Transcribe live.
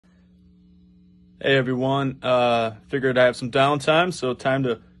Hey everyone, figured I have some downtime, so time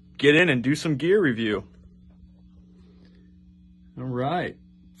to get in and do some gear review. All right,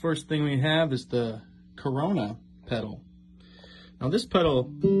 first thing we have is the Corona pedal. Now this pedal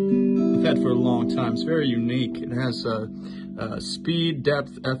I've had for a long time. It's very unique. It has a speed,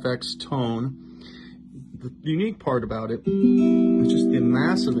 depth, FX, tone. The unique part about it is just the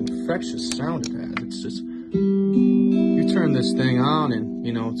massive infectious sound it has. It's just, you turn this thing on and,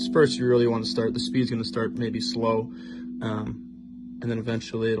 first you really want to start, the speed's going to start maybe slow, and then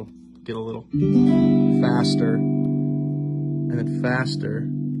eventually it'll get a little faster, and then faster.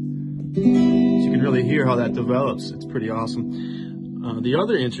 So you can really hear how that develops. It's pretty awesome. The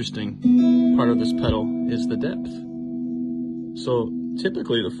other interesting part of this pedal is the depth. So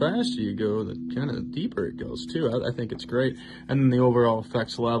typically the faster you go, the kind of deeper it goes too. I think it's great. And then the overall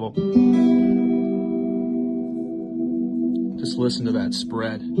effects level. Just listen to that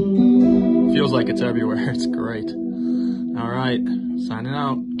spread. Feels like it's everywhere. It's great. All right, signing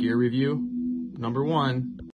out. Gear review number 1.